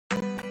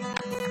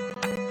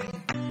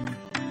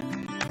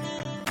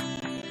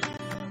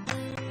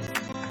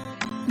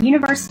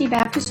University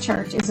Baptist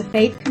Church is a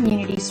faith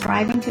community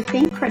striving to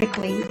think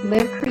critically,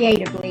 live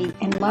creatively,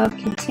 and love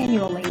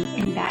continually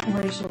in Baton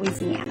Rouge,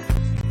 Louisiana.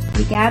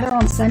 We gather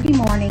on Sunday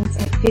mornings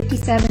at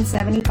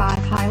 5775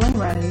 Highland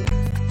Road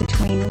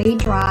between Lee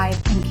Drive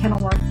and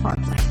Kenilworth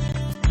Parkway.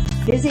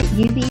 Visit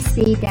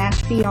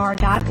ubc-br.org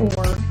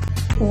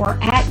or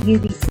at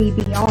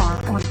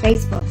UBCBR on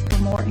Facebook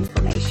for more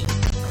information.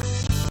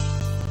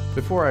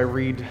 Before I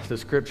read the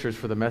scriptures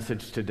for the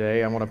message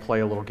today, I want to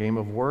play a little game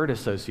of word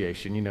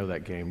association. You know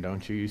that game,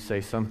 don't you? You say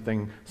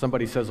something,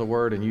 somebody says a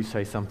word, and you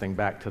say something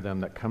back to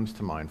them that comes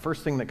to mind.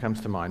 First thing that comes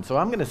to mind. So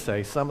I'm going to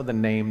say some of the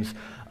names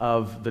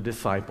of the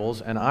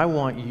disciples, and I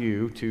want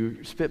you to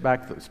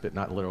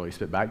not literally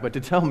spit back, but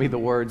to tell me the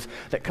words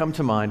that come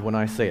to mind when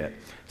I say it.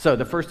 So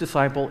the first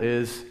disciple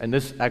is, and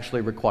this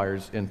actually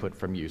requires input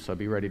from you, so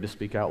be ready to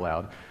speak out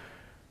loud.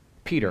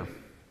 Peter.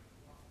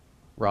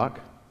 Rock.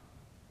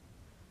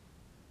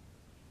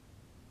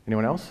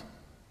 Anyone else?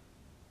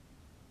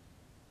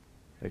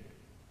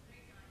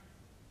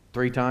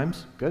 3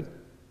 times? Good.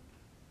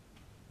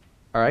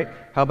 All right.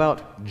 How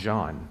about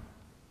John?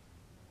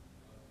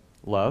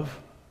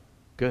 Love?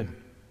 Good.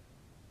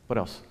 What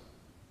else?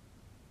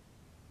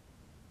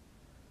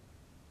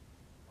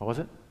 What was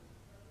it?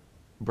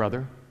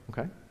 Brother?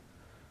 Okay.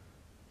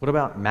 What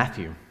about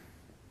Matthew?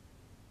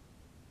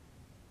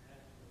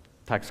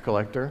 Tax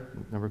collector?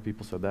 A number of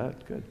people said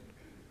that. Good.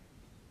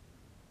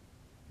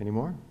 Any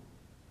more?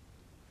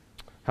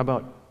 How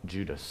about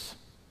Judas?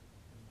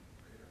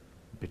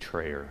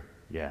 Betrayer.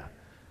 Yeah,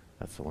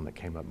 that's the one that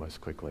came up most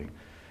quickly.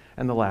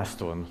 And the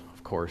last one,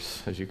 of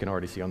course, as you can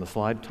already see on the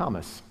slide,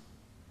 Thomas.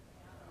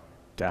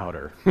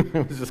 Doubter.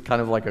 It was just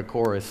kind of like a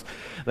chorus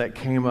that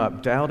came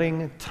up.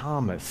 Doubting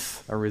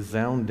Thomas, a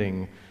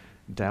resounding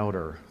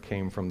doubter,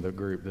 came from the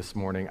group this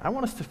morning. I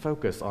want us to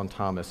focus on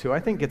Thomas, who I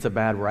think gets a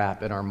bad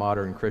rap in our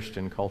modern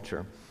Christian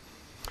culture.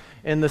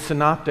 In the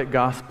Synoptic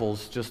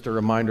Gospels, just a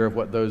reminder of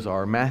what those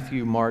are,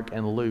 Matthew, Mark,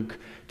 and Luke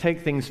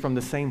take things from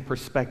the same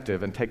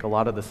perspective and take a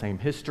lot of the same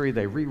history.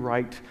 They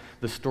rewrite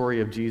the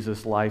story of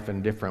Jesus' life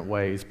in different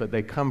ways, but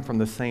they come from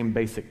the same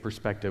basic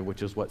perspective,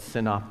 which is what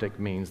synoptic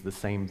means, the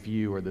same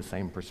view or the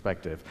same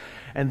perspective.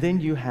 And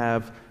then you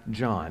have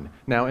John.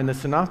 Now, in the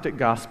Synoptic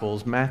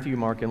Gospels, Matthew,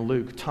 Mark, and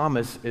Luke,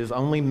 Thomas is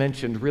only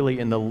mentioned really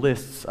in the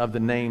lists of the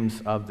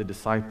names of the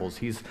disciples.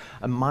 He's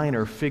a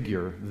minor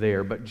figure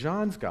there, but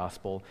John's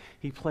Gospel,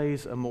 he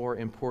plays a more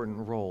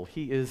important role.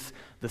 He is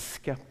the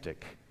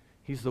skeptic.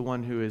 He's the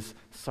one who is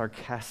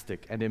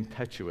sarcastic and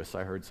impetuous,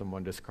 I heard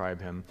someone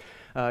describe him.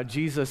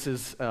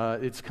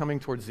 It's coming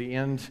towards the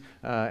end,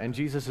 and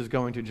Jesus is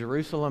going to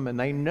Jerusalem, and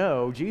they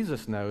know,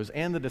 Jesus knows,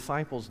 and the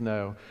disciples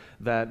know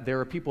that there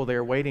are people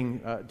there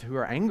waiting who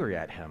are angry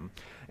at him.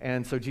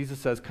 And so Jesus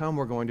says, come,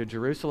 we're going to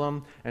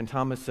Jerusalem, and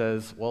Thomas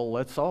says, well,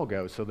 let's all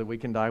go so that we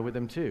can die with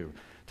him too.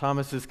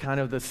 Thomas is kind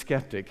of the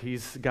skeptic.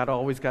 He's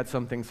always got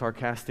something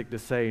sarcastic to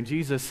say. And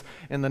Jesus,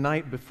 in the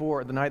night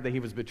that he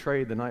was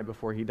betrayed, the night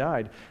before he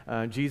died,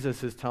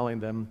 Jesus is telling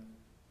them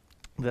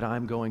that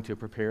I'm going to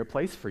prepare a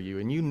place for you,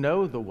 and you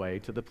know the way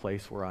to the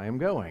place where I am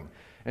going.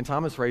 And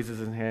Thomas raises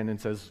his hand and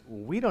says,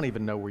 we don't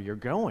even know where you're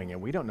going, and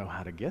we don't know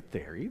how to get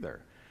there either.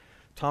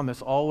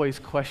 Thomas always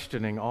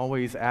questioning,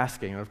 always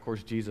asking, and of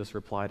course Jesus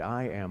replied,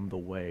 I am the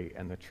way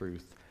and the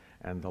truth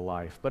and the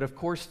life. But of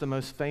course the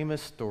most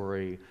famous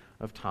story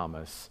of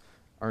Thomas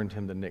earned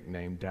him the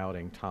nickname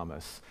Doubting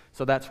Thomas.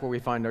 So that's where we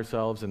find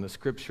ourselves in the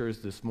scriptures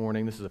this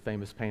morning. This is a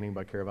famous painting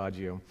by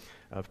Caravaggio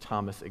of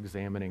Thomas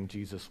examining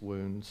Jesus'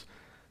 wounds.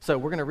 So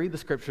we're going to read the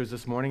scriptures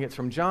this morning. It's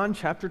from John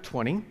chapter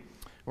 20.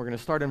 We're going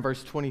to start in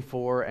verse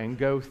 24 and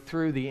go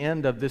through the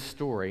end of this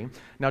story.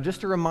 Now,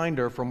 just a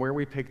reminder from where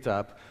we picked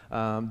up,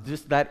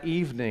 just that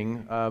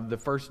evening of the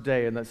first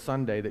day and that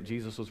Sunday that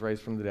Jesus was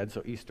raised from the dead,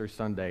 so Easter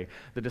Sunday,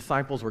 the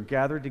disciples were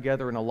gathered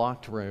together in a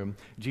locked room.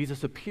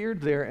 Jesus appeared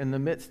there in the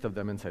midst of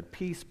them and said,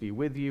 peace be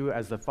with you.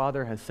 As the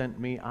Father has sent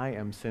me, I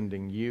am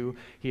sending you.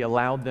 He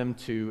allowed them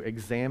to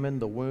examine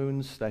the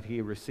wounds that he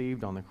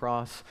received on the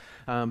cross.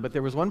 But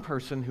there was one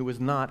person who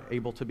was not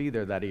able to be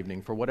there that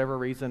evening for whatever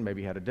reason.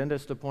 Maybe he had a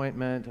dentist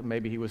appointment.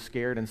 Maybe he was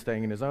scared and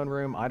staying in his own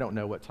room. I don't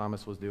know what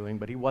Thomas was doing,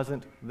 but he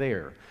wasn't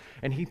there.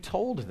 And he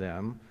told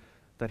them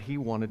that he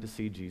wanted to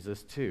see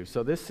Jesus too.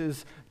 So this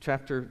is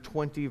chapter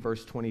 20,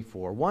 verse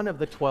 24. One of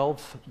the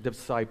 12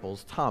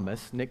 disciples,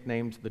 Thomas,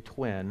 nicknamed the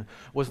twin,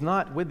 was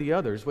not with the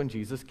others when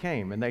Jesus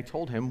came. And they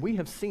told him, we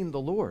have seen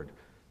the Lord.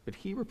 But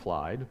he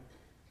replied,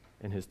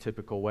 in his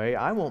typical way,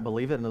 I won't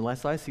believe it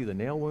unless I see the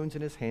nail wounds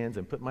in his hands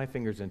and put my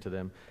fingers into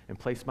them and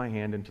place my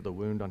hand into the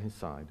wound on his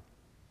side.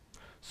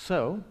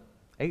 So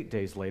 8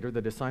 days later,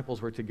 the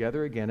disciples were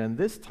together again, and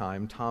this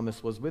time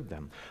Thomas was with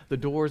them. The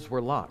doors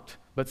were locked,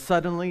 but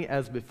suddenly,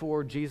 as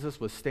before, Jesus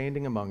was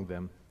standing among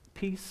them.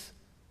 Peace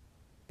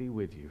be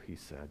with you, he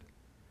said.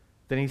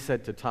 Then he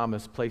said to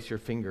Thomas, place your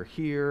finger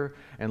here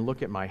and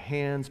look at my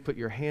hands. Put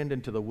your hand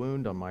into the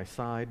wound on my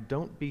side.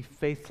 Don't be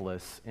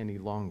faithless any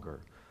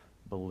longer.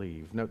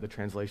 Believe. Note the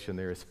translation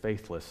there is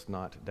faithless,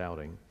 not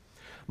doubting.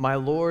 "My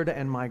Lord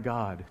and my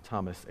God,"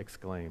 Thomas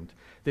exclaimed.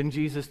 Then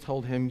Jesus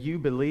told him, "You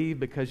believe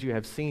because you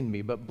have seen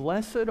me, but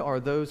blessed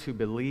are those who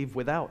believe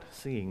without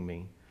seeing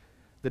me."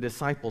 The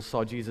disciples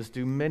saw Jesus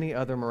do many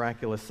other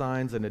miraculous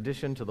signs in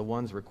addition to the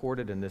ones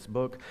recorded in this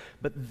book,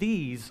 but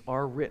these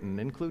are written,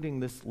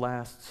 including this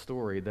last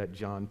story that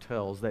John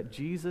tells, that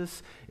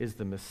Jesus is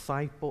the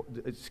Messiah,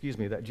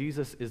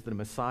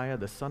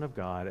 the Son of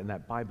God, and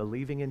that by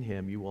believing in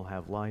him you will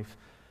have life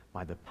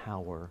by the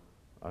power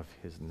of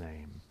his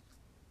name.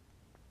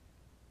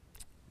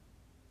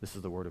 This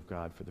is the word of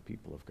God for the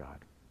people of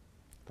God.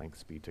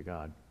 Thanks be to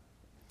God.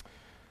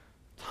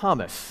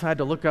 Thomas. I had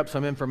to look up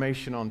some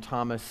information on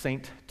Thomas,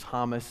 St.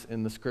 Thomas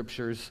in the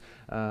scriptures.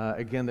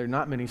 Again, there are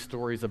not many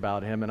stories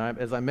about him. And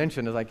as I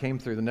mentioned, as I came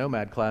through the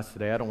Nomad class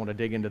today, I don't want to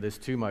dig into this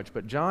too much,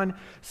 but John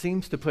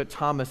seems to put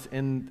Thomas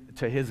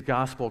into his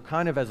gospel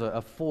kind of as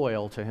a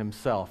foil to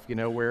himself. You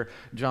know, where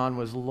John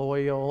was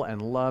loyal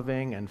and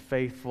loving and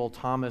faithful,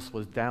 Thomas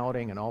was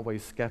doubting and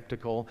always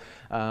skeptical.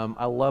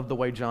 I love the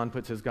way John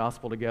puts his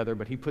gospel together,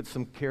 but he puts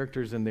some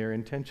characters in there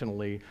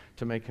intentionally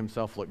to make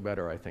himself look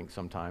better, I think,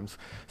 sometimes.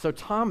 So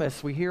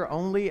Thomas, we hear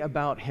only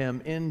about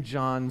him in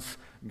John's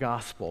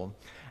gospel.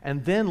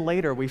 And then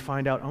later we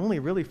find out only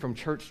really from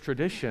church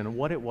tradition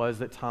what it was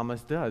that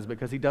Thomas does,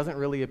 because he doesn't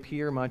really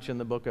appear much in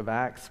the book of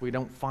Acts. We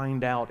don't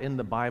find out in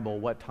the Bible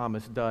what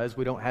Thomas does.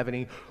 We don't have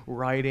any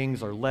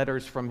writings or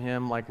letters from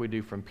him like we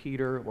do from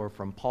Peter or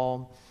from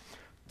Paul.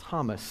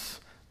 Thomas,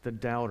 the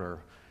doubter.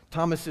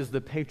 Thomas is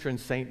the patron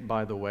saint,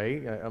 by the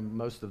way.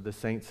 Most of the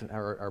saints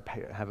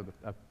have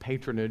a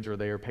patronage, or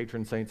they are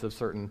patron saints of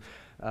certain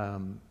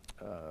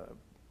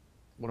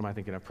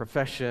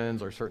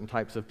professions or certain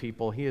types of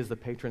people. He is the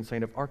patron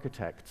saint of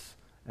architects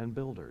and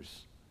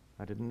builders.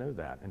 I didn't know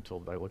that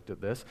until I looked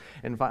at this.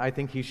 And I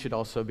think he should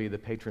also be the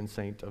patron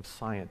saint of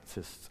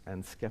scientists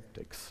and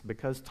skeptics,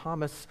 because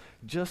Thomas,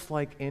 just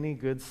like any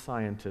good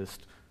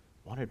scientist,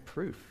 wanted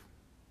proof.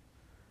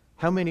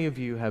 How many of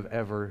you have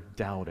ever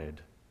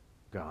doubted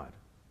God?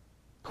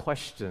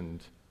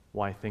 Questioned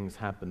why things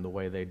happened the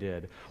way they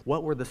did?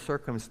 What were the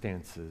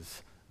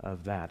circumstances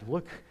of that?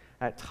 Look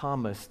at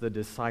Thomas, the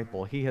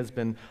disciple. He has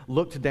been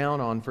looked down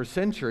on for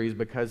centuries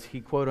because he,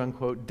 quote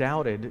unquote,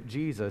 doubted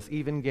Jesus,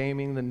 even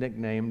gaining the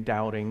nickname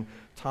Doubting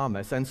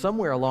Thomas. And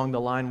somewhere along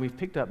the line, we've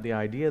picked up the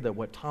idea that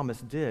what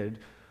Thomas did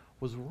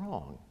was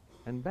wrong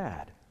and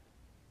bad.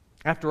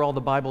 After all,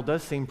 the Bible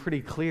does seem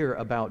pretty clear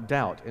about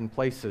doubt in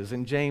places.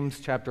 In James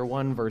chapter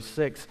 1, verse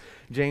 6,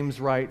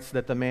 James writes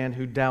that the man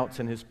who doubts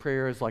in his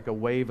prayer is like a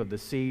wave of the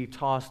sea,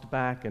 tossed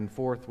back and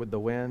forth with the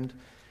wind.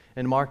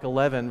 In Mark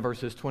 11,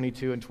 verses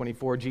 22 and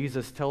 24,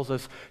 Jesus tells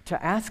us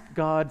to ask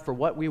God for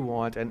what we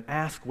want and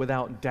ask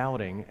without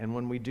doubting. And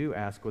when we do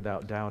ask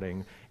without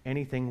doubting,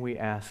 anything we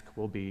ask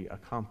will be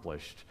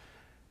accomplished.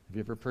 Have you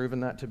ever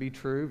proven that to be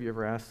true? Have you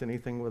ever asked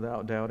anything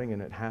without doubting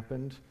and it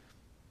happened?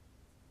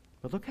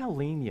 But look how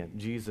lenient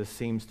Jesus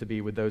seems to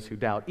be with those who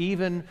doubt,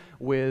 even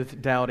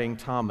with doubting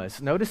Thomas.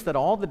 Notice that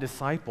all the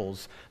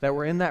disciples that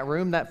were in that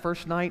room that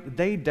first night,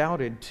 they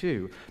doubted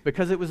too,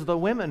 because it was the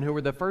women who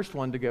were the first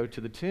one to go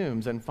to the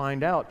tombs and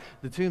find out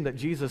the tomb that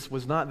Jesus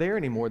was not there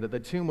anymore, that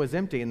the tomb was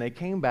empty, and they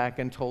came back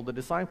and told the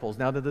disciples.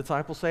 Now the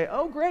disciples say,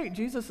 "Oh great,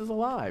 Jesus is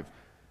alive."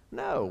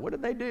 No, what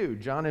did they do?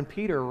 John and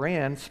Peter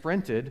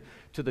sprinted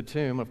to the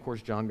tomb. Of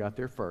course, John got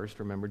there first.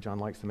 Remember, John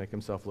likes to make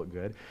himself look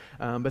good.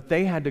 But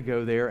they had to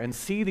go there and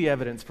see the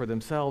evidence for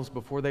themselves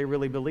before they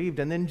really believed.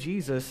 And then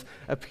Jesus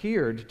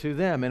appeared to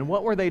them. And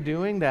what were they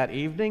doing that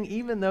evening?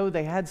 Even though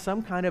they had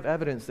some kind of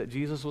evidence that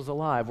Jesus was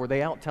alive, were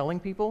they out telling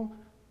people?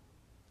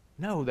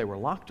 No, they were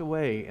locked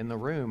away in the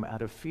room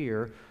out of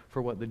fear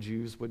for what the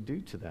Jews would do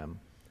to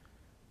them.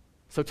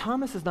 So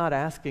Thomas is not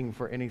asking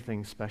for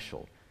anything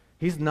special.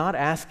 He's not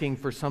asking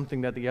for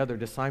something that the other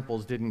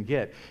disciples didn't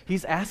get.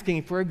 He's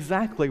asking for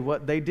exactly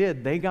what they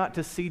did. They got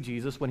to see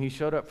Jesus when he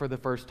showed up for the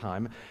first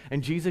time,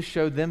 and Jesus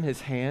showed them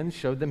his hands,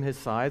 showed them his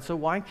side, so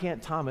why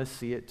can't Thomas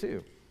see it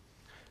too?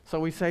 So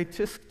we say,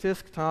 tisk,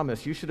 tisk,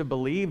 Thomas, you should have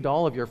believed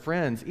all of your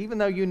friends, even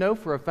though you know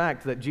for a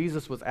fact that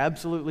Jesus was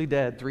absolutely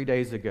dead 3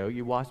 days ago.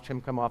 You watched him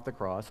come off the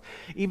cross.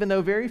 Even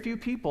though very few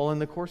people in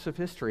the course of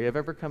history have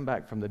ever come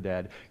back from the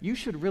dead, you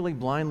should really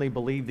blindly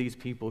believe these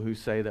people who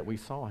say that we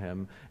saw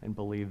him and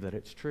believe that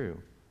it's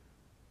true.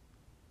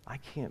 I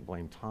can't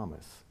blame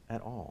Thomas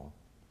at all,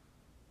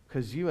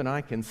 because you and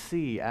I can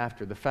see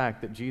after the fact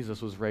that Jesus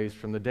was raised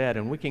from the dead,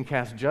 and we can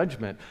cast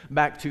judgment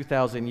back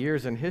 2,000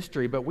 years in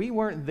history, but we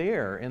weren't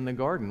there in the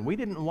garden. We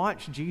didn't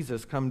watch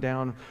Jesus come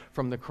down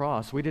from the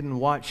cross. We didn't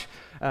watch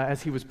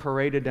as he was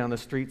paraded down the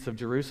streets of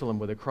Jerusalem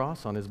with a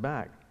cross on his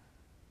back.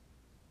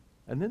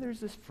 And then there's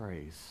this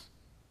phrase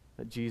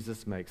that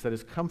Jesus makes that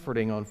is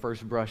comforting on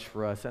first brush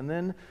for us, and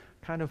then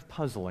kind of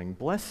puzzling.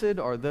 Blessed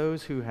are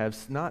those who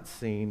have not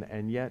seen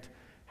and yet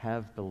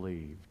have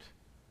believed.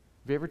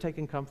 Have you ever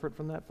taken comfort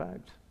from that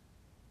fact?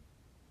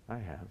 I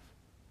have.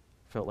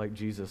 Felt like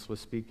Jesus was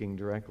speaking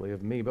directly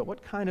of me. But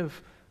what kind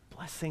of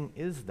blessing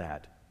is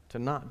that, to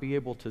not be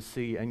able to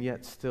see and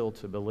yet still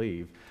to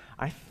believe?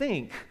 I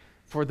think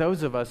For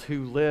those of us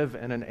who live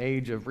in an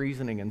age of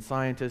reasoning and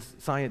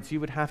science, you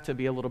would have to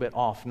be a little bit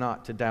off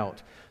not to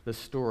doubt the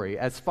story.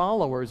 As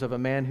followers of a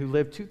man who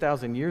lived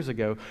 2,000 years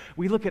ago,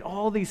 we look at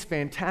all these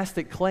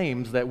fantastic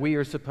claims that we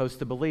are supposed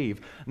to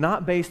believe,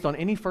 not based on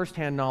any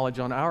firsthand knowledge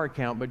on our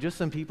account, but just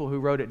some people who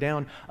wrote it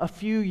down a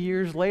few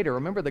years later.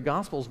 Remember, the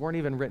Gospels weren't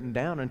even written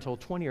down until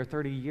 20 or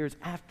 30 years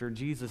after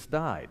Jesus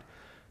died.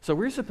 So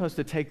we're supposed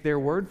to take their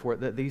word for it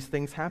that these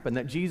things happened,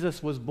 that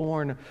Jesus was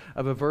born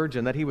of a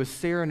virgin, that he was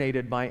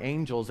serenaded by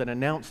angels and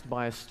announced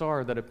by a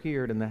star that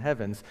appeared in the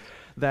heavens,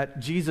 that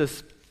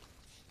Jesus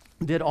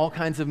did all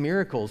kinds of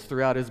miracles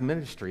throughout his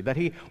ministry, that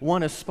he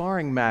won a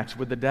sparring match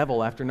with the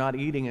devil after not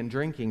eating and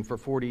drinking for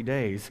 40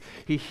 days.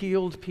 He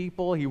healed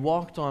people, he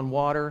walked on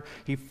water,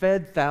 he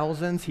fed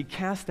thousands, he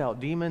cast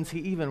out demons, he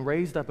even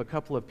raised up a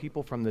couple of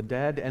people from the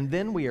dead, and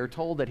then we are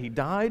told that he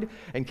died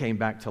and came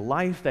back to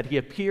life, that he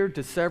appeared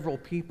to several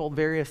people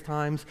various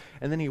times,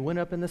 and then he went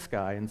up in the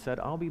sky and said,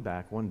 "I'll be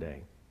back one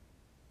day."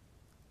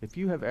 If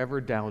you have ever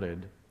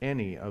doubted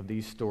any of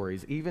these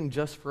stories, even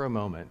just for a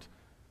moment,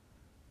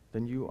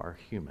 then you are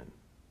human.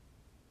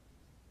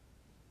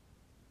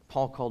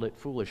 Paul called it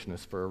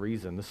foolishness for a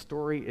reason. The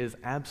story is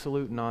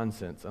absolute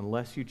nonsense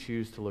unless you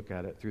choose to look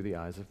at it through the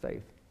eyes of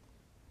faith.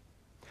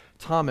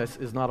 Thomas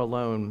is not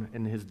alone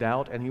in his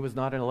doubt, and he was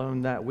not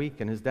alone that week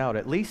in his doubt.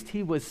 At least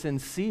he was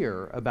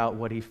sincere about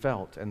what he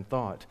felt and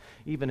thought,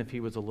 even if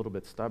he was a little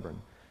bit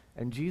stubborn.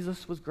 And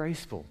Jesus was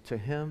graceful to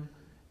him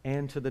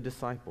and to the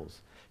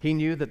disciples. He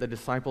knew that the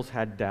disciples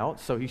had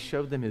doubts, so he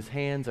showed them his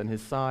hands and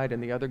his side. In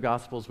the other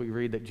Gospels, we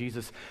read that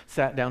Jesus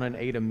sat down and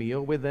ate a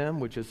meal with them,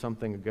 which is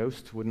something a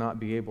ghost would not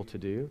be able to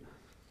do.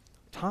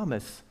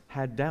 Thomas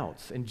had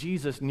doubts, and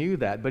Jesus knew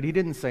that, but he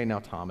didn't say, "Now,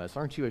 Thomas,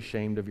 aren't you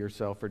ashamed of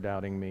yourself for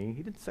doubting me?"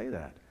 He didn't say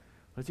that.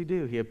 What does he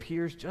do? He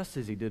appears just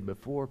as he did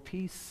before.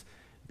 "Peace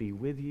be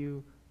with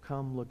you.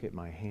 Come look at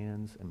my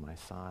hands and my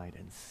side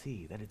and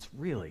see that it's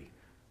really,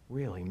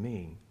 really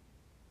me."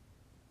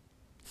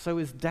 So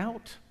is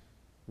doubt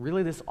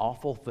really this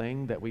awful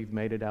thing that we've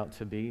made it out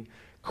to be?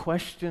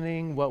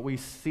 Questioning what we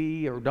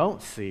see or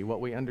don't see, what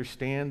we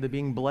understand, the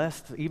being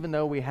blessed even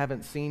though we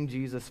haven't seen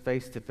Jesus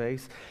face to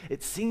face?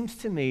 It seems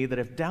to me that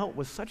if doubt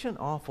was such an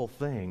awful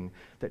thing,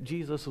 that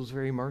Jesus was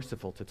very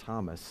merciful to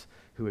Thomas,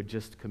 who had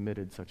just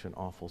committed such an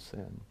awful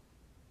sin.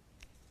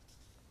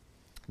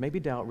 Maybe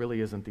doubt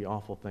really isn't the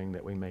awful thing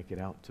that we make it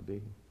out to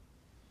be.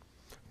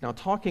 Now,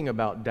 talking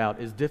about doubt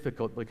is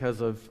difficult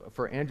because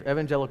for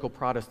evangelical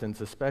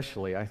Protestants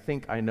especially, I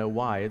think I know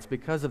why. It's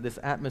because of this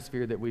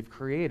atmosphere that we've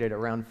created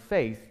around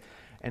faith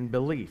and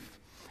belief.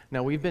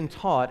 Now, we've been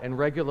taught and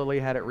regularly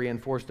had it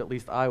reinforced, at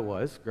least I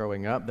was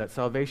growing up, that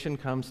salvation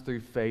comes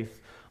through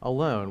faith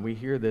alone. We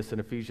hear this in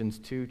Ephesians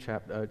 2,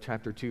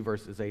 chapter 2,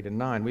 verses 8 and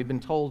 9. We've been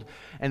told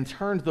and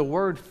turned the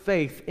word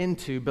faith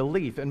into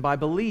belief. And by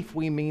belief,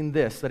 we mean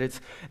this, that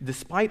it's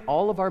despite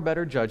all of our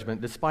better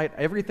judgment, despite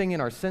everything in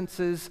our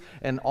senses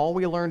and all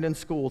we learned in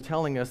school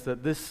telling us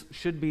that this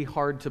should be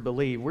hard to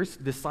believe,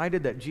 we've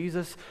decided that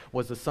Jesus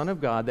was the Son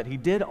of God, that he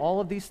did all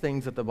of these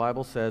things that the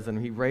Bible says, and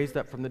he raised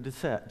up from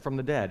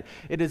the dead.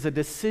 It is a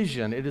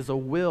decision, it is a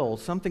will,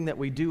 something that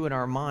we do in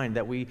our mind,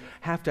 that we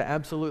have to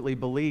absolutely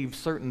believe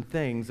certain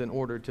things in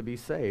order to be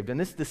saved. And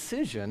this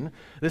decision,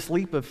 this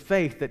leap of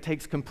faith that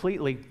takes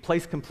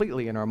place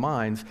completely in our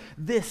minds,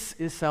 this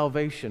is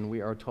salvation,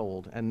 we are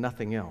told, and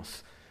nothing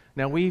else.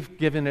 Now, we've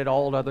given it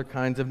all other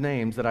kinds of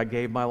names, that I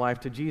gave my life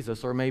to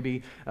Jesus, or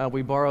maybe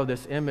we borrow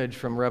this image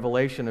from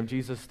Revelation of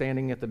Jesus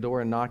standing at the door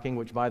and knocking,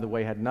 which, by the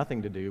way, had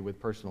nothing to do with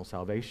personal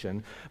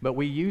salvation, but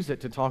we use it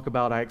to talk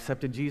about, I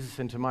accepted Jesus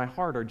into my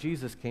heart, or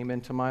Jesus came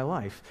into my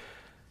life.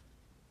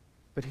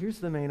 But here's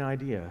the main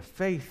idea.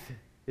 Faith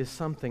is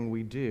something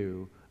we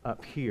do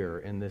up here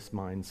in this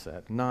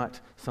mindset, not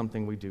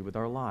something we do with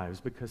our lives,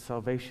 because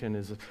salvation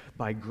is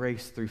by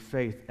grace through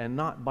faith and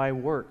not by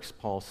works,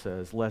 Paul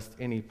says, lest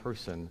any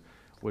person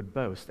would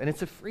boast. And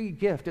it's a free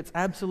gift. It's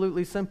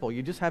absolutely simple.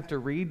 You just have to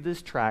read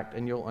this tract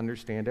and you'll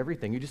understand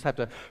everything. You just have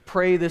to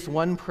pray this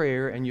one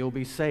prayer and you'll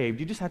be saved.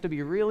 You just have to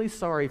be really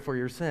sorry for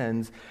your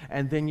sins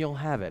and then you'll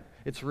have it.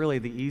 It's really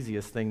the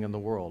easiest thing in the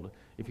world.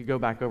 If you go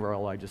back over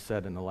all I just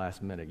said in the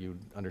last minute, you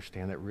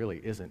understand that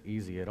really isn't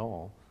easy at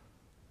all.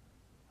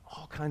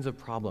 All kinds of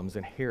problems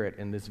inherent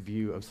in this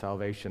view of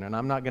salvation. And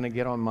I'm not going to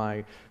get on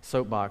my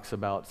soapbox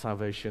about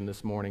salvation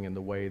this morning and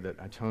the way that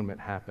atonement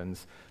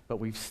happens, but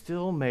we've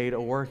still made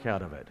a work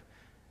out of it.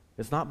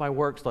 It's not by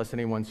works lest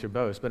anyone should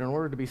boast, but in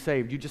order to be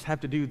saved, you just have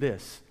to do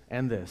this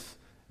and this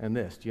and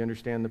this. Do you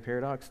understand the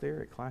paradox there?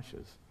 It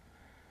clashes.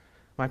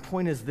 My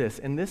point is this: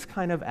 in this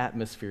kind of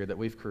atmosphere that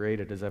we've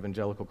created as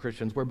evangelical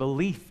Christians, where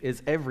belief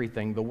is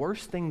everything, the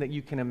worst thing that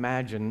you can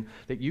imagine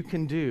that you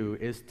can do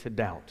is to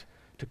doubt,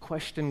 to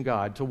question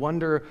God, to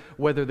wonder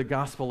whether the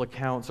gospel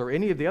accounts or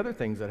any of the other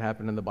things that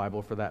happen in the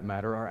Bible for that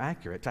matter are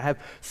accurate, to have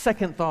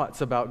second thoughts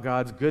about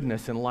God's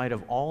goodness in light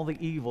of all the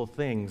evil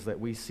things that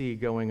we see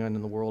going on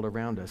in the world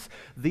around us.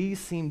 These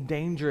seem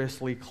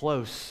dangerously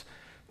close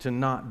to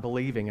not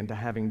believing and to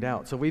having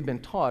doubt. So we've been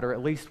taught, or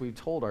at least we've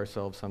told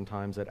ourselves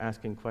sometimes, that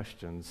asking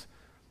questions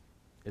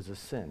is a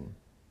sin.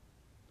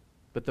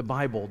 But the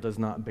Bible does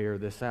not bear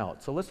this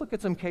out. So let's look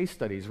at some case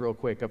studies real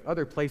quick of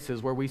other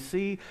places where we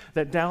see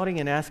that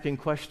doubting and asking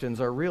questions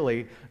are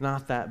really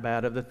not that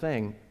bad of the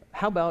thing.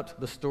 How about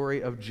the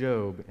story of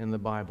Job in the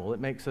Bible? It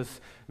makes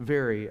us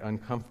very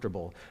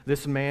uncomfortable.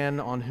 This man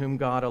on whom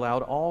God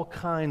allowed all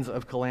kinds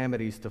of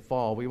calamities to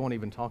fall. We won't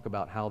even talk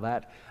about how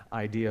that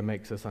idea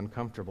makes us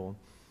uncomfortable.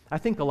 I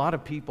think a lot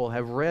of people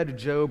have read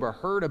Job or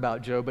heard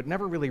about Job, but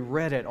never really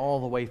read it all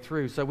the way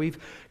through. So we've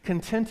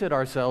contented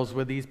ourselves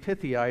with these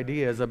pithy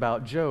ideas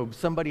about Job.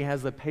 Somebody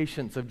has the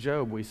patience of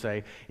Job, we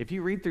say. If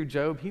you read through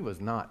Job, he was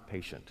not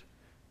patient.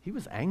 He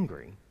was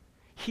angry.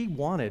 He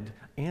wanted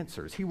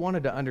answers. He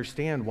wanted to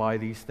understand why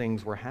these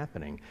things were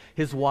happening.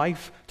 His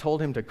wife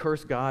told him to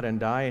curse God and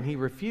die, and he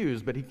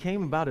refused, but he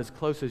came about as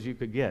close as you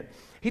could get.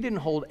 He didn't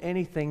hold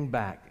anything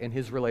back in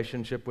his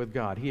relationship with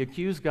God. He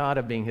accused God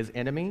of being his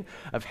enemy,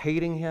 of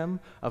hating him,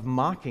 of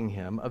mocking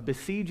him, of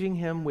besieging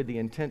him with the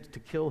intent to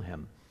kill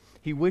him.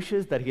 He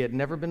wishes that he had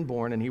never been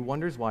born, and he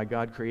wonders why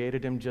God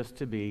created him just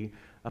to be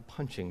a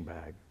punching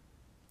bag.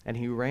 And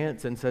he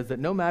rants and says that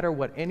no matter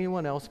what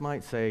anyone else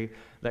might say,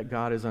 that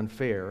God is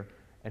unfair,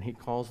 and he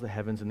calls the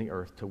heavens and the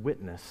earth to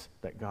witness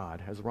that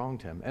God has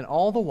wronged him. And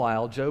all the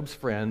while, Job's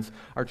friends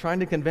are trying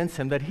to convince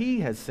him that he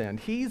has sinned.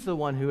 He's the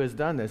one who has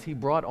done this. He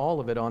brought all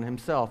of it on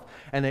himself,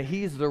 and that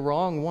he's the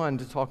wrong one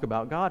to talk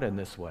about God in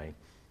this way.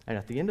 And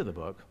at the end of the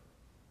book,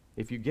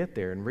 if you get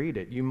there and read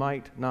it, you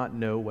might not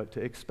know what to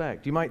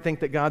expect. You might think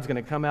that God's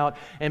going to come out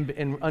and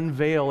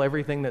unveil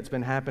everything that's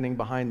been happening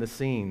behind the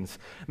scenes.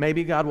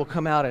 Maybe God will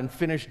come out and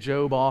finish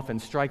Job off and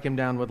strike him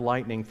down with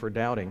lightning for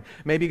doubting.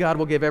 Maybe God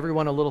will give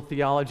everyone a little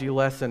theology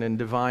lesson in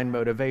divine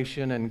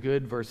motivation and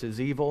good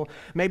versus evil.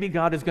 Maybe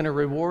God is going to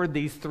reward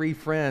these three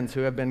friends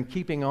who have been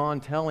keeping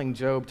on telling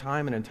Job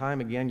time and time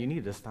again, you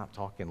need to stop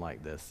talking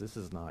like this. This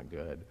is not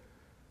good.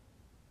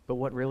 But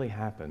what really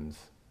happens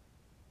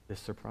is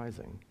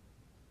surprising.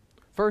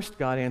 First,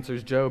 God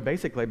answers Job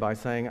basically by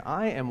saying,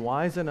 I am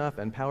wise enough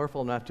and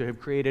powerful enough to have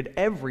created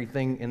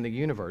everything in the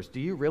universe. Do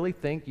you really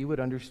think you would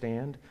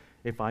understand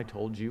if I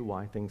told you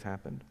why things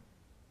happened?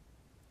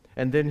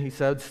 And then he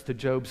says to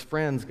Job's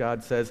friends,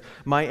 God says,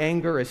 my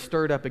anger is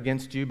stirred up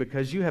against you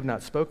because you have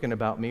not spoken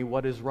about me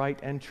what is right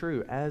and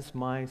true, as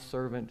my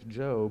servant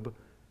Job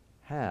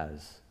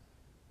has.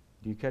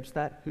 Do you catch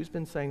that? Who's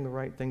been saying the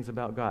right things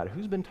about God?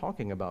 Who's been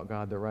talking about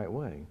God the right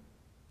way?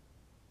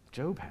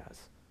 Job has.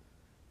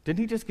 Didn't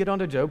he just get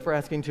onto Job for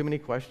asking too many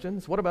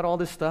questions? What about all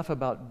this stuff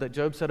that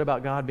Job said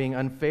about God being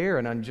unfair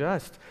and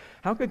unjust?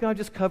 How could God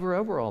just cover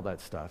over all that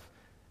stuff?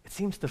 It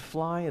seems to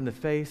fly in the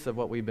face of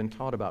what we've been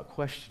taught about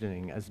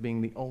questioning as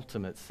being the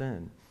ultimate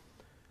sin.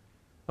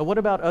 But what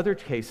about other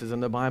cases in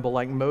the Bible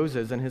like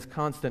Moses and his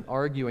constant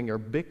arguing or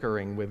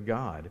bickering with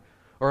God?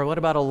 Or what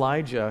about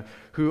Elijah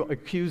who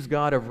accused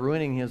God of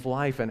ruining his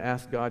life and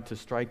asked God to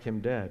strike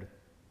him dead?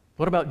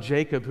 What about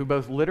Jacob, who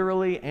both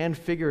literally and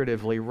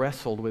figuratively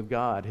wrestled with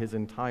God his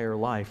entire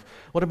life?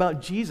 What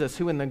about Jesus,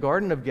 who in the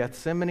Garden of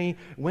Gethsemane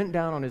went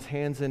down on his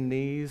hands and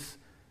knees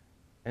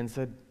and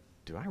said,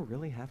 do I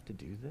really have to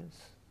do this?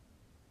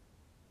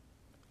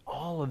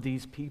 All of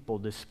these people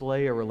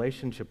display a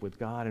relationship with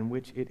God in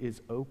which it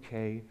is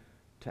okay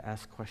to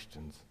ask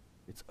questions.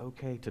 It's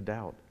okay to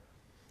doubt.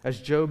 As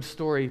Job's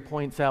story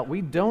points out,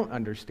 we don't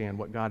understand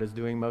what God is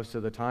doing most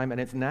of the time, and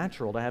it's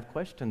natural to have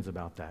questions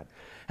about that.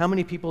 How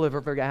many people have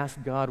ever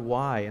asked God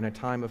why in a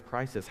time of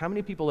crisis? How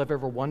many people have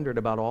ever wondered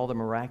about all the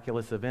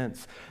miraculous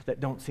events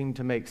that don't seem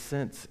to make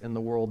sense in the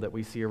world that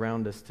we see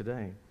around us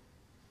today?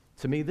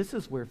 To me, this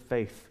is where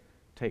faith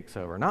takes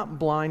over. Not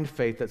blind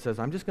faith that says,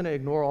 I'm just going to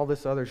ignore all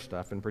this other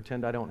stuff and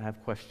pretend I don't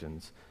have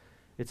questions.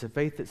 It's a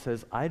faith that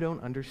says, I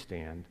don't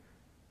understand,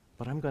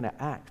 but I'm going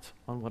to act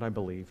on what I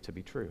believe to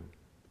be true.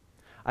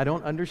 I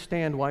don't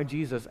understand why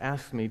Jesus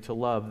asks me to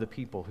love the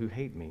people who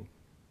hate me,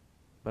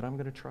 but I'm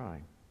going to try.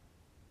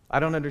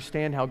 I don't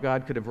understand how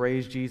God could have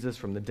raised Jesus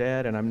from the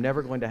dead, and I'm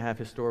never going to have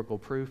historical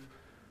proof,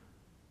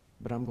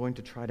 but I'm going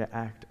to try to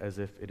act as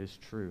if it is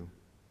true.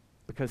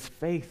 Because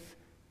faith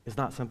is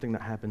not something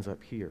that happens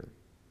up here.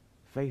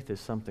 Faith is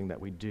something that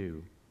we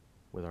do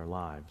with our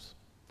lives.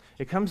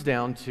 It comes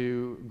down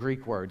to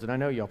Greek words, and I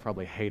know y'all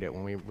probably hate it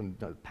when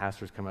the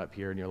pastors come up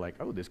here and you're like,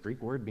 oh, this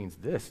Greek word means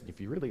this. If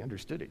you really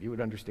understood it, you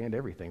would understand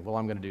everything. Well,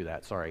 I'm going to do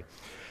that, sorry.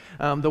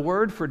 The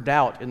word for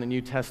doubt in the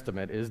New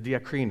Testament is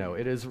diakrino.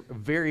 It is a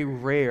very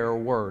rare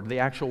word, the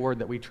actual word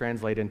that we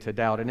translate into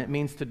doubt, and it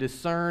means to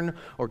discern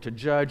or to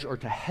judge or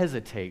to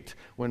hesitate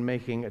when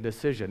making a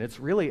decision. It's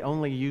really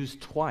only used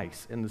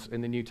twice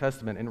in the New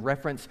Testament in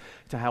reference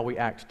to how we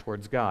act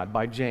towards God,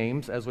 by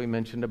James, as we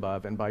mentioned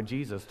above, and by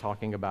Jesus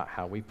talking about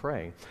how we pray.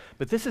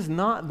 But this is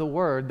not the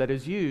word that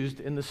is used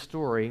in the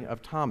story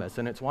of Thomas,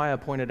 and it's why I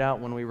pointed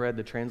out when we read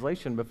the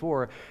translation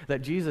before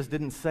that Jesus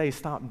didn't say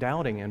stop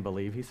doubting and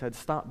believe. He said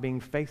stop being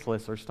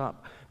faithless or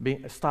stop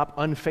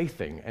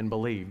unfaithing and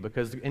believe,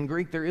 because in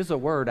Greek there is a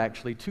word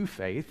actually to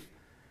faith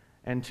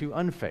and to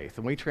unfaith,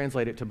 and we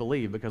translate it to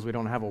believe because we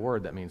don't have a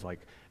word that means like,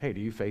 hey,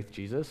 do you faith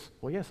Jesus?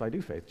 Well, yes, I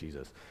do faith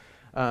Jesus.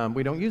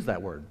 We don't use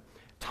that word.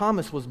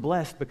 Thomas was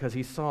blessed because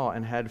he saw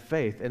and had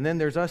faith. And then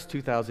there's us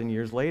 2,000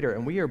 years later,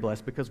 and we are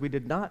blessed because we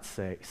did not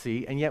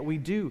see, and yet we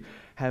do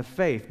have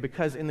faith.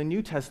 Because in the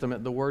New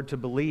Testament, the word to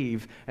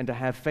believe and to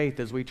have faith,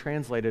 as we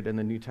translate it in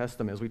the New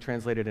Testament, as we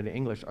translate it into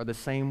English, are the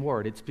same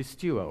word. It's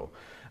pisteuo,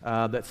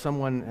 that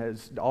someone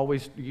has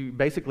always, you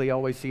basically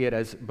always see it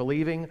as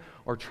believing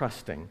or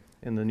trusting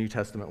in the New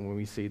Testament when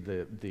we see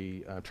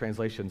the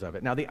translations of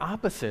it. Now, the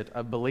opposite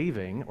of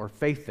believing or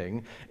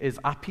faithing is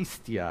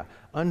apistia,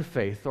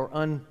 unfaith or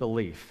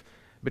unbelief.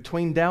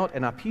 Between doubt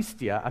and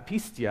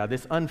apistia,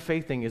 this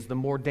unfaithing is the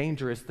more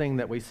dangerous thing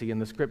that we see in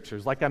the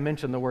Scriptures. Like I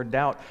mentioned, the word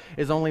doubt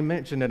is only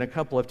mentioned in a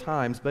couple of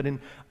times, but in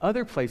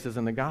other places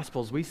in the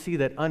Gospels, we see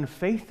that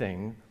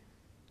unfaithing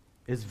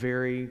is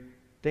very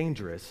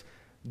dangerous.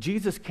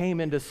 Jesus came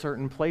into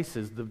certain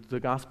places, the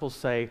Gospels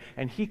say,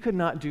 and he could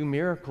not do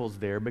miracles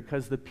there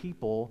because the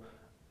people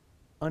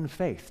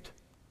unfaithed.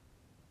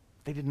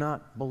 They did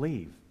not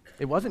believe.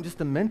 It wasn't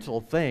just a mental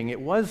thing. It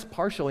was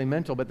partially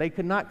mental, but they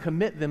could not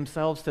commit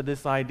themselves to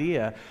this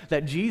idea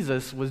that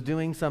Jesus was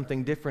doing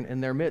something different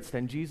in their midst,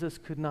 and Jesus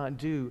could not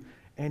do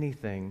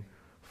anything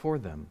for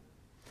them.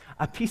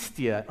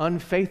 Apistia,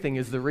 unfaithing,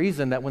 is the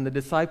reason that when the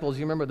disciples,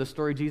 you remember the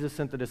story, Jesus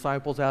sent the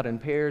disciples out in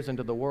pairs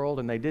into the world,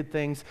 and they did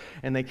things,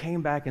 and they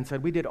came back and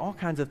said, we did all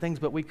kinds of things,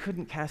 but we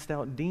couldn't cast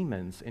out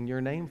demons in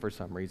your name for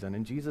some reason.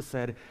 And Jesus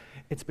said,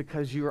 it's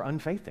because you are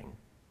unfaithing.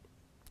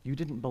 You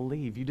didn't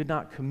believe. You did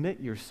not commit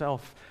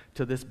yourself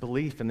to this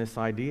belief and this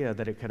idea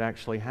that it could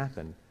actually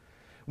happen.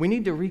 We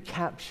need to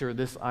recapture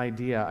this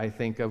idea, I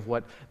think, of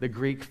what the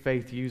Greek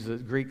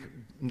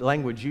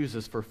language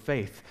uses for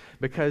faith,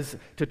 because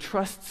to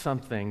trust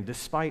something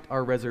despite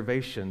our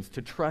reservations,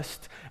 to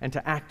trust and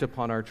to act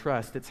upon our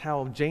trust, it's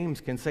how James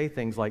can say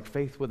things like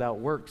faith without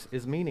works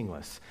is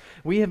meaningless.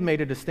 We have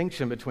made a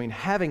distinction between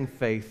having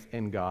faith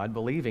in God,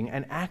 believing,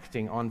 and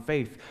acting on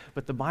faith,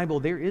 but the Bible,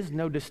 there is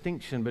no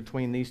distinction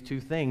between these two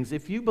things.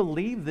 If you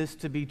believe this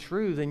to be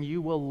true, then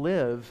you will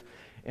live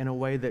in a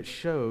way that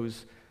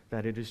shows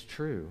that it is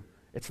true.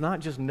 It's not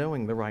just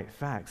knowing the right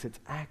facts, it's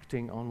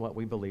acting on what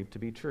we believe to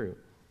be true.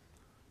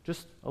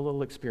 Just a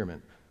little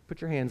experiment.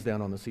 Put your hands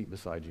down on the seat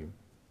beside you.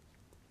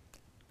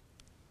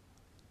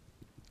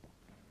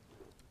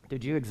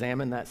 Did you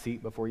examine that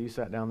seat before you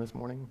sat down this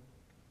morning?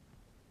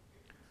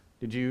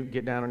 Did you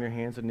get down on your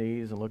hands and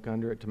knees and look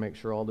under it to make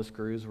sure all the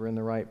screws were in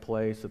the right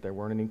place, that there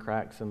weren't any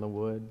cracks in the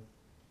wood?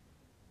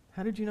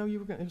 How did you know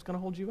it was going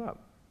to hold you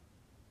up?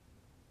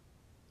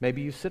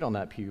 Maybe you sit on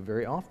that pew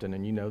very often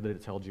and you know that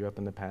it's held you up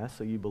in the past,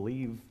 so you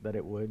believe that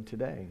it would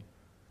today.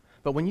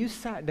 But when you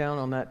sat down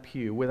on that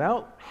pew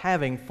without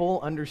having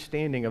full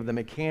understanding of the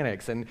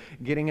mechanics and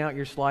getting out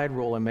your slide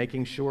rule and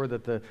making sure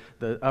that the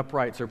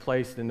uprights are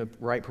placed in the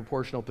right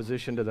proportional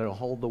position that it'll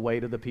hold the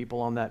weight of the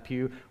people on that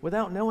pew,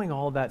 without knowing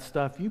all that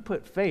stuff, you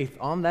put faith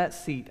on that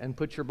seat and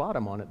put your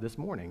bottom on it this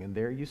morning, and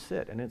there you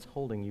sit, and it's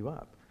holding you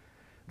up.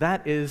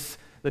 That is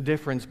the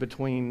difference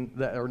between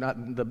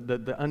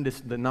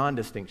the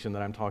non-distinction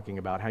that I'm talking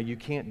about, how you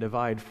can't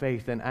divide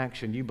faith and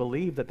action. You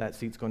believe that that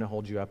seat's going to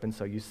hold you up, and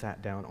so you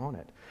sat down on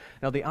it.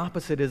 Now, the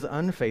opposite is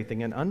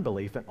unfaithing and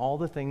unbelief and all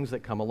the things that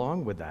come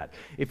along with that.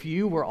 If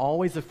you were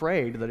always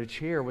afraid that a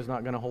chair was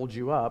not going to hold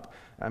you up,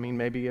 I mean,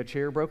 maybe a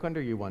chair broke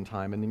under you one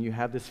time, and then you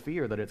have this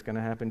fear that it's going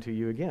to happen to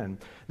you again,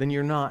 then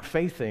you're not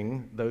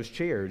faithing those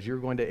chairs. You're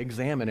going to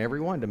examine every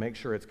one to make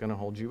sure it's going to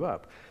hold you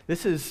up.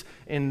 This is,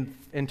 in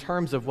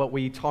terms of what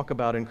we talk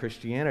about in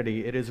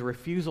Christianity, it is a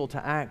refusal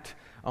to act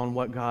on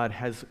what God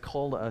has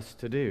called us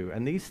to do.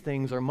 And these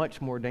things are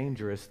much more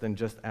dangerous than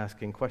just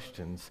asking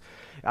questions.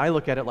 I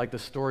look at it like the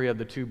story of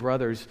the two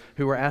brothers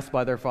who were asked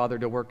by their father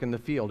to work in the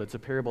field. It's a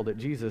parable that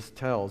Jesus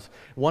tells.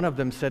 One of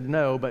them said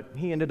no, but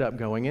he ended up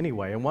going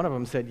anyway. And one of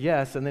them said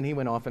yes, and then he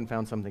went off and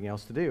found something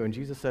else to do. And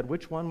Jesus said,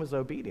 which one was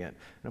obedient?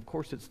 And of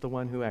course, it's the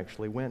one who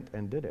actually went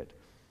and did it.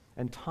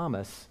 And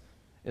Thomas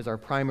is our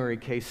primary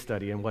case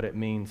study in what it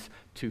means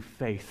to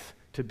faith,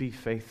 to be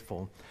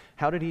faithful.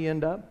 How did he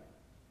end up?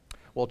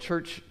 Well,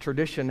 church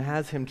tradition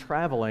has him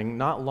traveling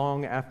not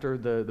long after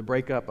the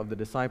breakup of the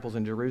disciples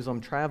in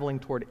Jerusalem, traveling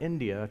toward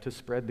India to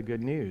spread the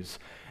good news.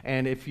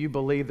 And if you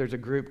believe, there's a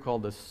group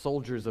called the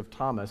Soldiers of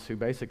Thomas who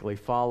basically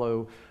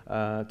follow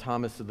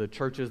Thomas, the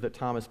churches that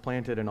Thomas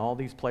planted in all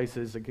these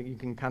places. You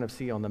can kind of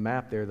see on the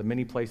map there the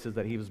many places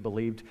that he was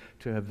believed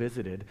to have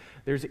visited.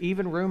 There's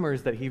even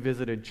rumors that he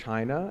visited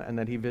China and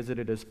that he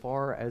visited as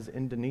far as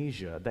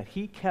Indonesia, that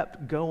he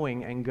kept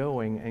going and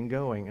going and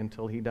going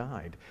until he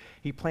died.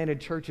 He planted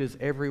churches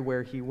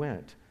everywhere he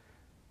went.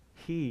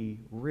 He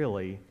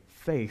really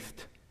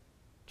faithed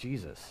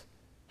Jesus.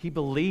 He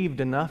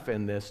believed enough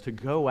in this to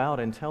go out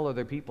and tell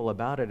other people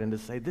about it and to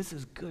say, this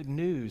is good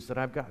news that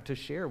I've got to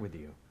share with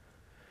you.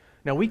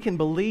 Now, we can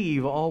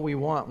believe all we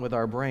want with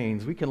our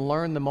brains. We can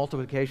learn the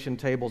multiplication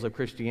tables of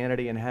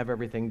Christianity and have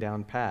everything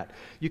down pat.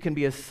 You can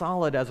be as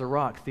solid as a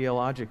rock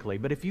theologically,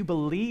 but if you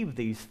believe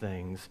these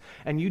things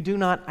and you do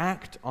not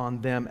act on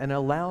them and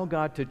allow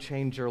God to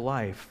change your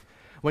life,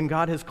 when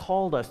God has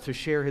called us to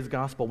share his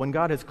gospel, when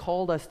God has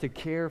called us to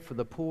care for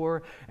the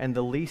poor and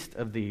the least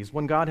of these,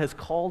 when God has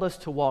called us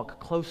to walk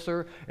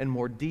closer and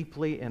more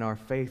deeply in our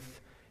faith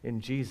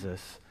in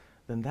Jesus,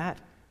 then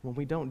when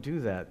we don't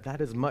do that,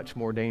 that is much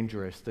more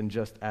dangerous than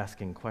just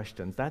asking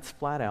questions. That's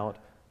flat out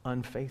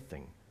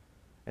unfaithing.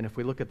 And if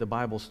we look at the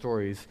Bible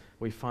stories,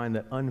 we find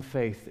that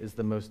unfaith is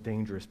the most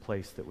dangerous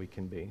place that we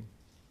can be.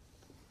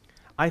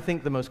 I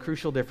think the most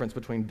crucial difference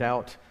between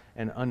doubt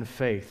and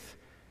unfaith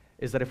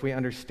is that if we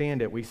understand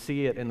it, we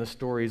see it in the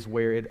stories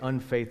where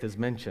unfaith is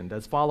mentioned.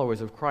 As followers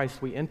of Christ,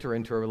 we enter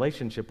into a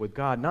relationship with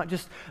God, not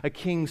just a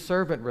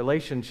king-servant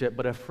relationship,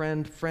 but a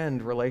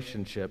friend-friend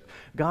relationship.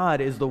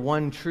 God is the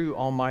one true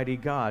almighty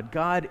God.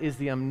 God is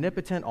the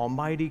omnipotent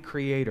almighty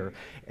creator.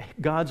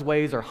 God's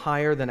ways are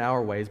higher than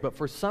our ways, but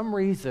for some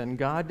reason,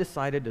 God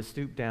decided to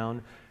stoop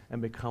down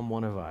and become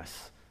one of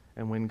us.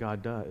 And when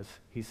God does,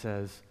 he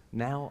says,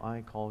 "Now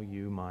I call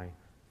you my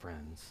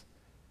friends."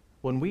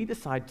 When we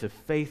decide to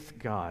faith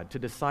God, to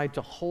decide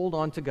to hold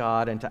on to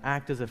God and to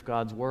act as if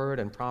God's word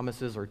and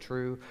promises are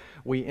true,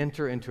 we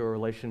enter into a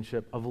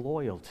relationship of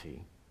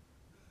loyalty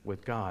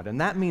with God. And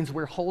that means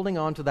we're holding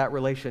on to that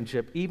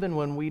relationship even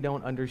when we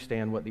don't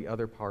understand what the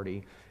other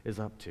party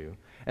is up to.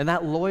 And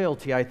that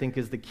loyalty, I think,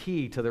 is the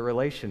key to the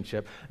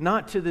relationship,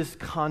 not to this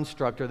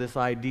construct or this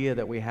idea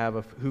that we have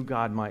of who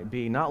God might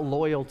be, not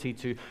loyalty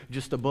to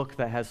just a book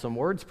that has some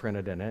words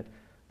printed in it,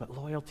 but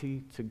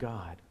loyalty to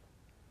God.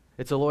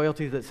 It's a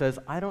loyalty that says,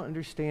 I don't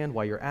understand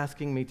why you're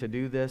asking me to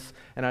do this,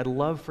 and I'd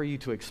love for you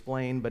to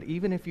explain, but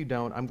even if you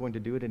don't, I'm going to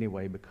do it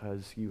anyway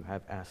because you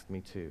have asked me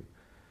to.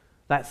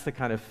 That's the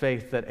kind of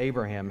faith that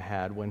Abraham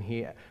had when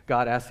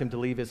God asked him to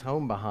leave his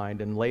home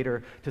behind and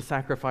later to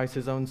sacrifice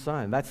his own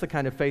son. That's the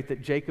kind of faith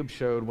that Jacob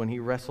showed when he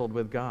wrestled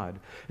with God.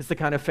 It's the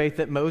kind of faith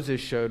that Moses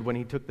showed when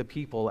he took the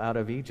people out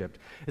of Egypt.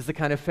 It's the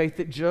kind of faith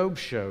that Job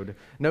showed.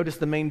 Notice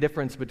the main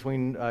difference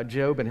between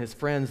Job and his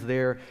friends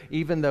there.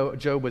 Even though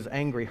Job was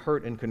angry,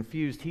 hurt, and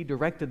confused, he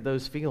directed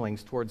those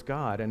feelings towards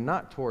God and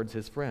not towards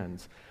his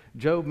friends.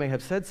 Job may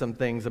have said some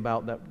things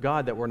about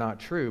God that were not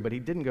true, but he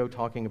didn't go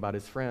talking about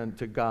his friend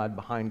to God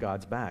behind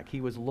God's back. He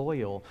was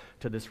loyal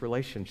to this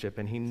relationship,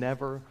 and he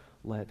never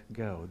let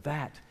go.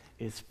 That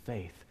is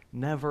faith,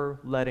 never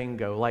letting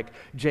go. Like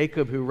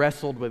Jacob, who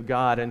wrestled with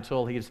God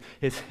until his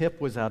hip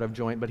was out of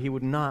joint, but he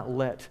would not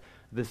let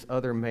this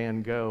other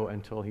man go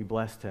until he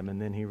blessed him, and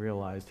then he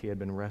realized he had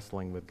been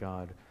wrestling with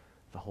God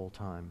the whole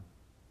time.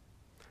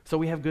 So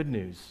we have good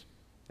news.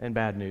 And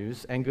bad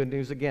news, and good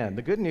news again.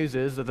 The good news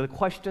is that the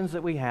questions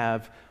that we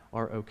have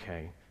are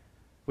okay.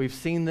 We've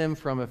seen them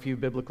from a few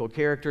biblical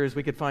characters.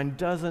 We could find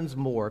dozens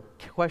more.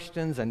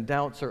 Questions and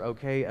doubts are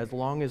okay as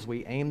long as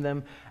we aim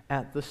them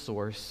at the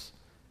source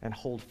and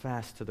hold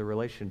fast to the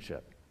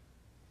relationship.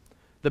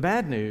 The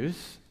bad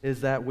news is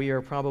that we are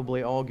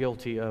probably all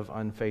guilty of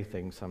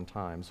unfaithing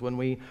sometimes. When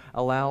we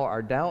allow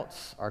our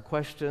doubts, our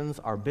questions,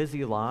 our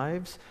busy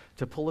lives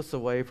to pull us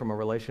away from a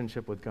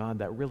relationship with God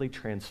that really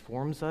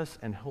transforms us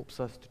and helps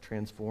us to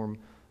transform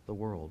the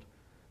world.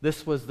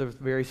 This was the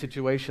very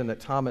situation that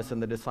Thomas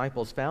and the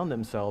disciples found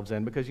themselves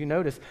in, because you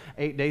notice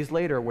 8 days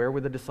later, where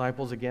were the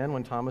disciples again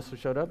when Thomas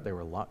showed up? They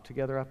were locked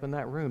together up in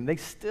that room. They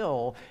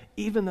still,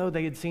 even though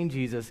they had seen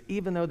Jesus,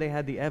 even though they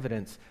had the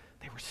evidence,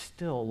 they were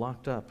still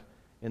locked up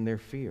in their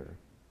fear.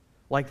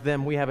 Like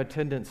them, we have a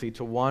tendency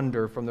to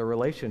wander from the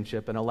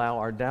relationship and allow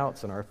our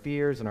doubts and our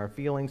fears and our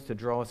feelings to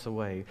draw us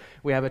away.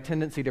 We have a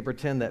tendency to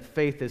pretend that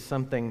faith is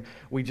something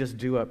we just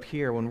do up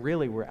here when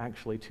really we're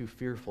actually too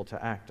fearful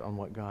to act on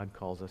what God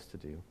calls us to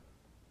do.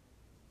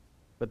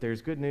 But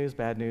there's good news,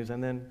 bad news,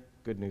 and then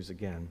good news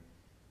again.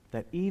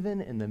 That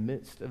even in the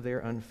midst of their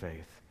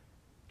unfaith,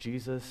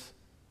 Jesus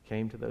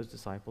came to those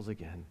disciples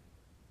again,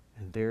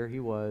 and there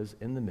he was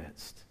in the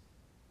midst.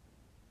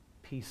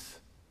 Peace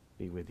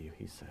be with you,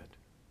 he said,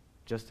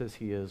 just as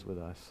he is with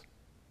us.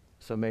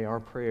 So may our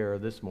prayer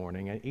this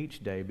morning and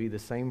each day be the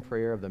same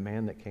prayer of the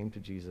man that came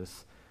to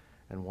Jesus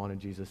and wanted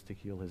Jesus to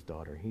heal his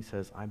daughter. He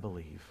says, I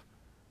believe.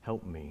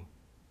 Help me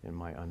in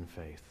my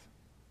unfaith.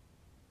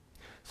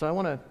 So I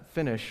want to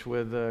finish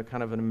with a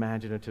kind of an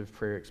imaginative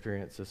prayer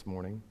experience this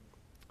morning.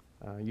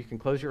 You can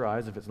close your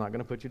eyes if it's not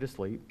going to put you to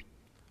sleep.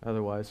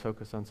 Otherwise,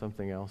 focus on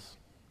something else.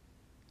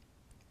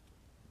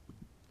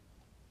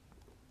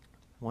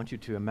 I want you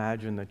to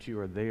imagine that you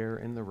are there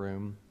in the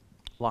room,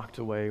 locked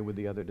away with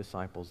the other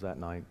disciples that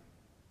night.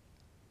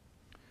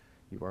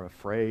 You are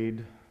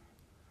afraid.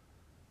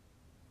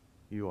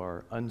 You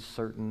are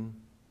uncertain.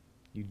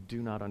 You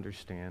do not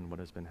understand what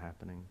has been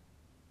happening.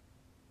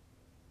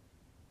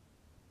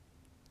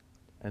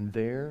 And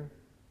there,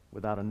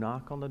 without a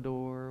knock on the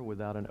door,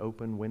 without an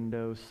open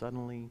window,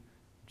 suddenly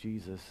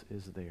Jesus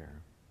is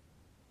there.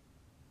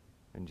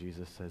 And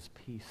Jesus says,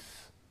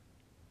 peace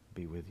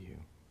be with you.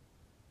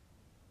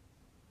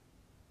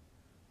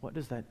 What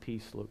does that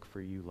peace look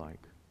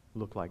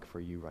like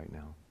for you right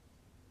now?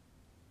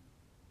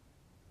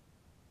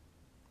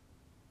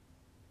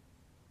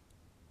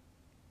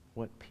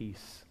 What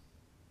peace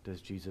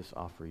does Jesus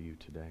offer you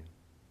today?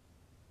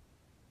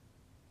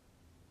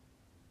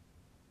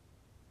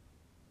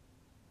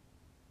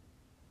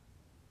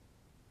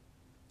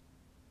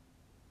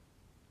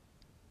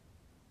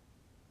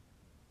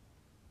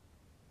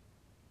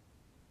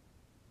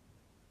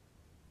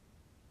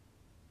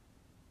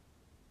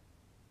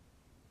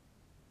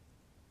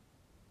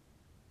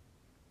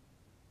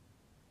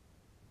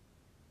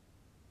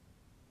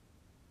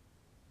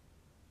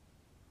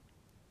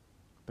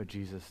 But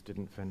Jesus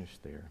didn't finish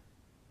there.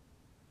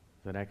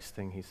 The next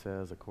thing he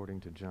says,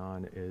 according to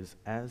John, is,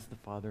 "As the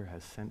Father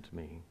has sent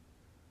me,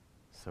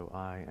 so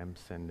I am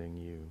sending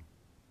you."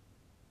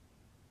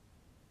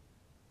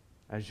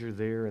 As you're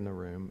there in the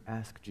room,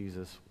 ask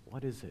Jesus,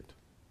 "What is it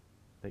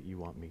that you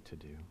want me to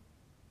do?"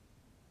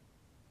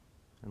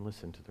 And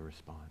listen to the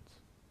response.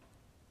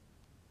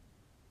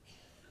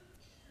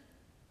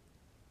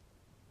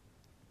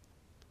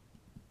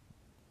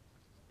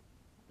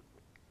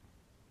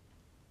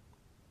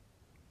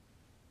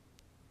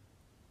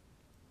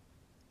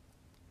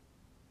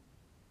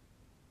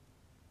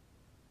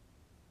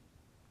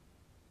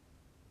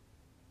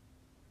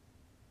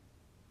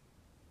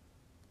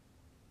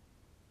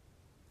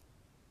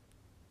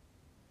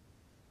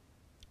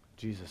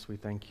 Jesus, we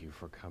thank you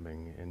for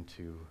coming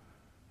into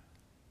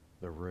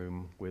the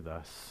room with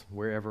us,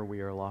 wherever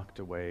we are locked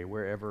away,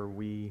 wherever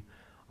we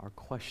are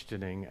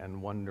questioning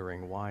and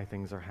wondering why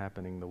things are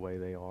happening the way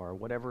they are,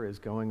 whatever is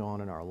going on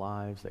in our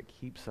lives that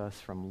keeps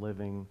us from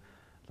living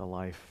the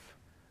life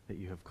that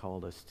you have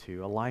called us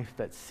to, a life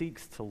that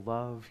seeks to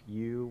love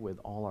you with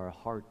all our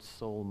heart,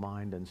 soul,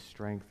 mind, and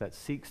strength, that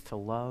seeks to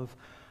love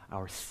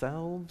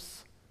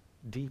ourselves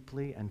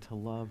deeply and to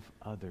love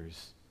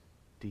others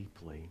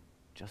deeply,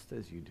 just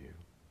as you do.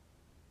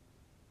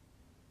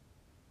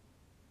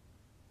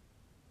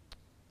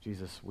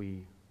 Jesus,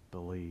 we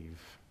believe,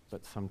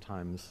 but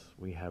sometimes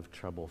we have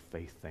trouble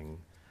faithing.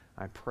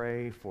 I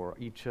pray for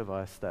each of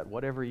us that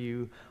whatever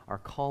you are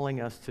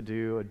calling us to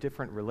do, a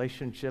different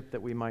relationship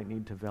that we might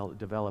need to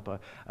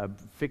develop,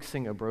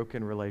 fixing a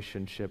broken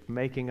relationship,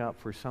 making up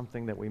for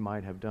something that we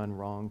might have done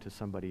wrong to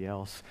somebody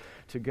else,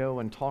 to go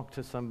and talk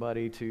to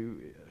somebody,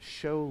 to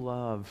show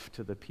love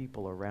to the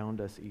people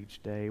around us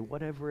each day,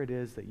 whatever it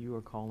is that you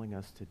are calling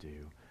us to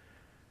do,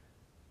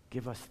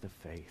 give us the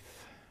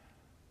faith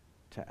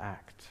to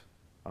act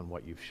on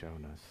what you've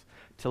shown us,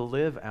 to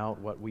live out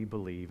what we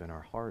believe in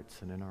our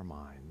hearts and in our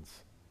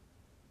minds.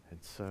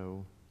 And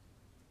so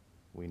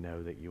we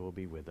know that you will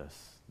be with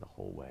us the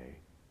whole way,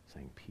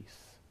 saying,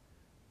 "Peace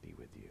be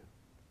with you."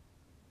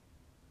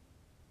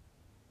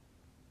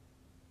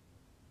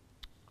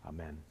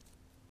 Amen.